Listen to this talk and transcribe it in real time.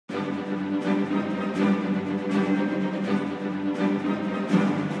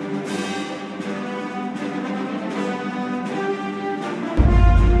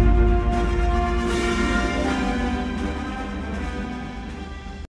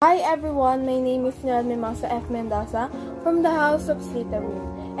Hi everyone, my name is Mimosa'S from the House of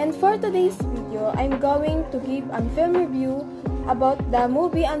Slytherin. And for today's video, I'm going to give a film review about the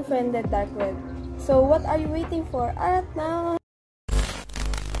movie Unfriended Dark Web. So what are you waiting for? Alright now!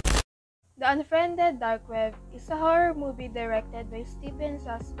 The Unfriended Dark Web is a horror movie directed by Stephen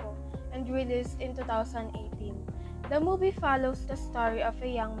Susco and released in 2018. The movie follows the story of a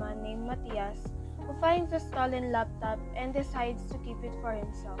young man named Matthias who finds a stolen laptop and decides to keep it for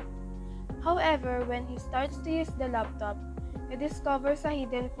himself. However, when he starts to use the laptop, he discovers a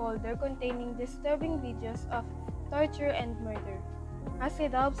hidden folder containing disturbing videos of torture and murder. As he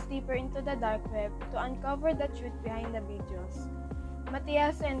delves deeper into the dark web to uncover the truth behind the videos,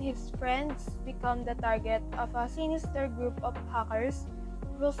 Matthias and his friends become the target of a sinister group of hackers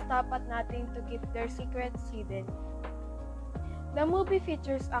who will stop at nothing to keep their secrets hidden. The movie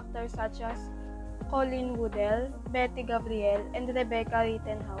features actors such as Colin Woodell, Betty Gabriel, and Rebecca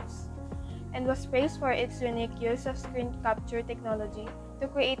Rittenhouse, and was praised for its unique use of screen capture technology to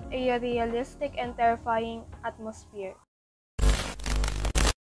create a realistic and terrifying atmosphere.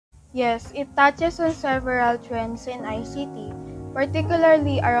 Yes, it touches on several trends in ICT,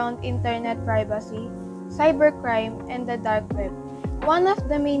 particularly around internet privacy, cybercrime, and the dark web. One of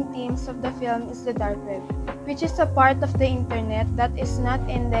the main themes of the film is the dark web, which is a part of the internet that is not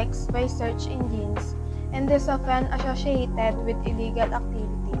indexed by search engines and is often associated with illegal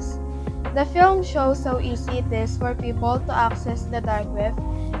activities. The film shows how easy it is for people to access the dark web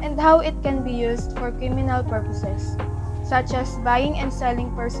and how it can be used for criminal purposes, such as buying and selling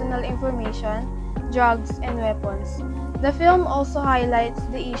personal information, drugs, and weapons. The film also highlights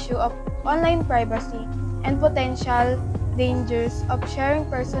the issue of online privacy and potential dangers of sharing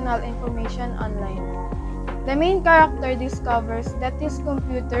personal information online. The main character discovers that his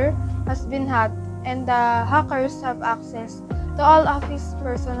computer has been hacked and the hackers have access to all of his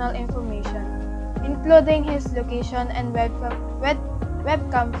personal information, including his location and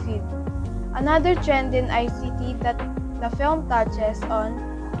webcam feed. Another trend in ICT that the film touches on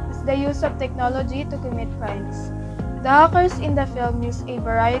is the use of technology to commit crimes. The hackers in the film use a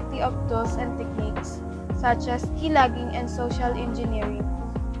variety of tools and techniques, such as key logging and social engineering,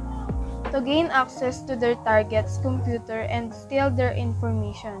 to gain access to their target's computer and steal their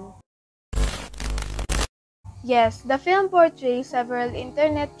information. Yes, the film portrays several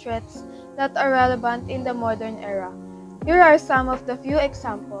internet threats that are relevant in the modern era. Here are some of the few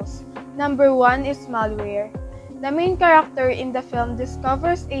examples. Number 1 is malware. The main character in the film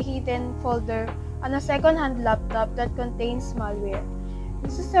discovers a hidden folder on a second-hand laptop that contains malware.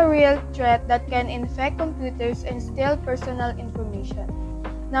 This is a real threat that can infect computers and steal personal information.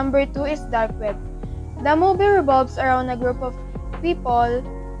 Number 2 is dark web. The movie revolves around a group of people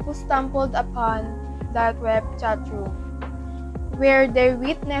who stumbled upon dark web chat room, where they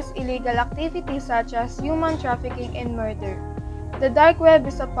witness illegal activities such as human trafficking and murder. The dark web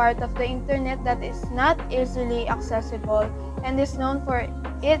is a part of the internet that is not easily accessible and is known for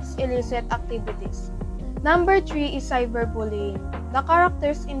its illicit activities. Number 3 is cyberbullying. The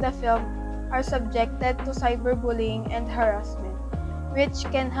characters in the film are subjected to cyberbullying and harassment, which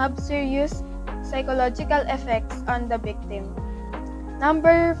can have serious psychological effects on the victim.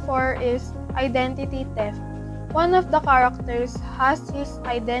 Number 4 is identity theft. One of the characters has his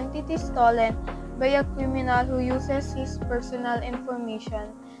identity stolen by a criminal who uses his personal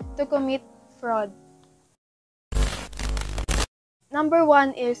information to commit fraud. Number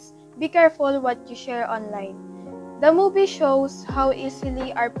 1 is be careful what you share online. The movie shows how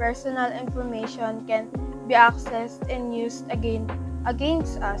easily our personal information can be accessed and used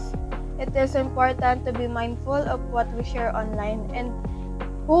against us. It is important to be mindful of what we share online and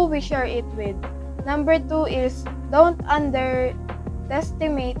who we share it with. Number 2 is don't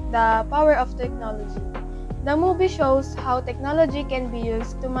underestimate the power of technology. The movie shows how technology can be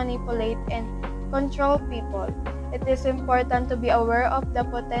used to manipulate and control people. It is important to be aware of the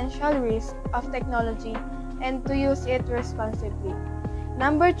potential risk of technology and to use it responsibly.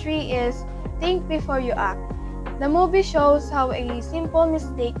 Number 3 is think before you act. The movie shows how a simple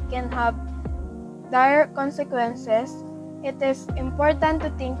mistake can have dire consequences. It is important to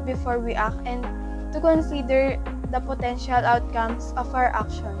think before we act and to consider the potential outcomes of our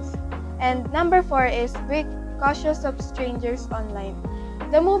actions. And number 4 is be cautious of strangers online.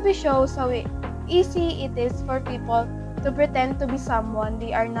 The movie shows how easy it is for people to pretend to be someone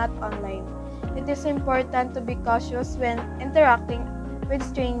they are not online. It is important to be cautious when interacting with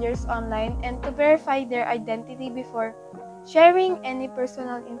strangers online and to verify their identity before sharing any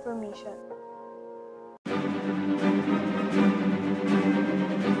personal information.